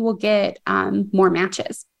bet you will get more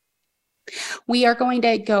matches. We are going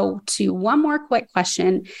to go to one more quick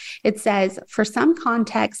question. It says, for some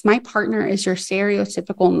context, my partner is your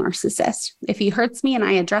stereotypical narcissist. If he hurts me and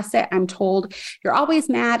I address it, I'm told, you're always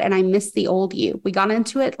mad and I miss the old you. We got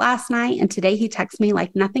into it last night and today he texts me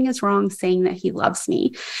like nothing is wrong, saying that he loves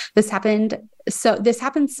me. This happens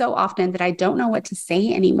so often that I don't know what to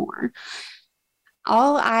say anymore.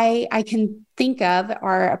 All I can think of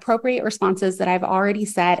are appropriate responses that I've already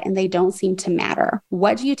said, and they don't seem to matter.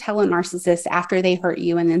 What do you tell a narcissist after they hurt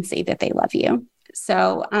you and then say that they love you?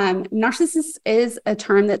 So narcissist is a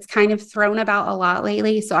term that's kind of thrown about a lot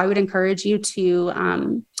lately. So I would encourage you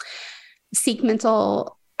to seek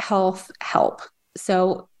mental health help.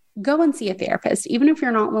 So go and see a therapist, even if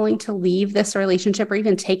you're not willing to leave this relationship or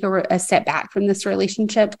even take a step back from this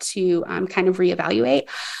relationship to kind of reevaluate.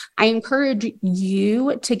 I encourage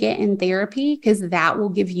you to get in therapy because that will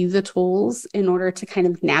give you the tools in order to kind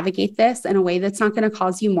of navigate this in a way that's not going to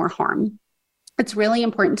cause you more harm. It's really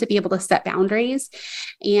important to be able to set boundaries.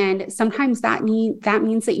 And sometimes that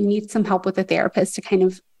means that you need some help with a therapist to kind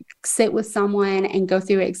of sit with someone and go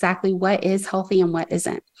through exactly what is healthy and what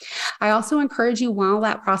isn't. I also encourage you while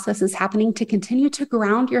that process is happening to continue to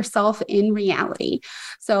ground yourself in reality.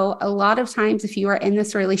 So a lot of times if you are in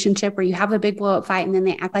this relationship where you have a big blow up fight and then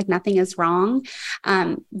they act like nothing is wrong,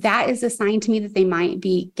 that is a sign to me that they might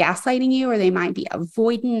be gaslighting you or they might be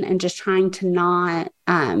avoidant and just trying to not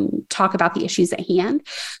talk about the issues at hand.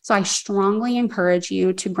 So I strongly encourage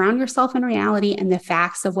you to ground yourself in reality and the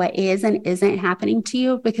facts of what is and isn't happening to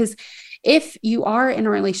you, because if you are in a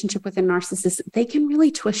relationship with a narcissist, they can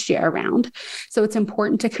really twist you around. So it's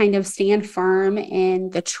important to kind of stand firm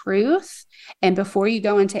in the truth. And before you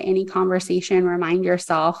go into any conversation, remind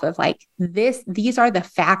yourself of like these are the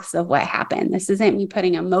facts of what happened. This isn't me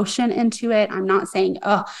putting emotion into it. I'm not saying,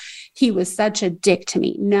 oh, he was such a dick to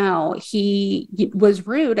me. No, he was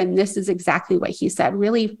rude. And this is exactly what he said.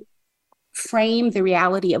 Really frame the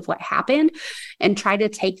reality of what happened and try to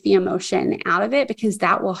take the emotion out of it, because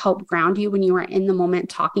that will help ground you when you are in the moment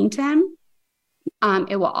talking to him.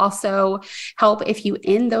 It will also help if you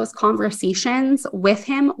end those conversations with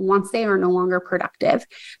him once they are no longer productive.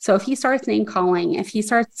 So if he starts name calling, if he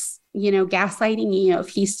starts, gaslighting you, if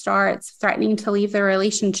he starts threatening to leave the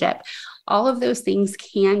relationship, All of those things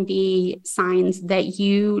can be signs that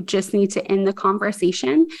you just need to end the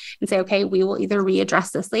conversation and say, okay, we will either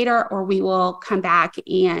readdress this later, or we will come back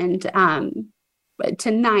and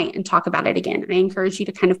tonight and talk about it again. I encourage you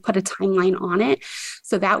to kind of put a timeline on it,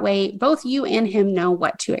 so that way both you and him know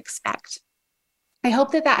what to expect. I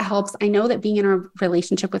hope that helps. I know that being in a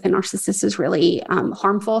relationship with a narcissist is really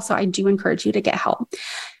harmful, so I do encourage you to get help.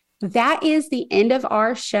 That is the end of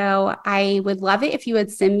our show. I would love it if you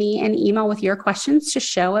would send me an email with your questions to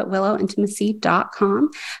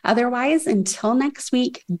show@willowintimacy.com. Otherwise, until next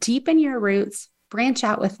week, deepen your roots, branch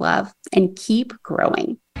out with love, and keep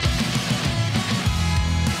growing.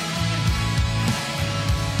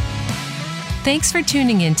 Thanks for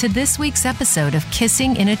tuning in to this week's episode of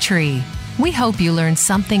Kissing in a Tree. We hope you learned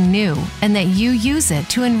something new and that you use it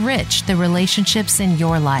to enrich the relationships in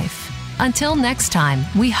your life. Until next time,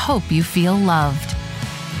 we hope you feel loved.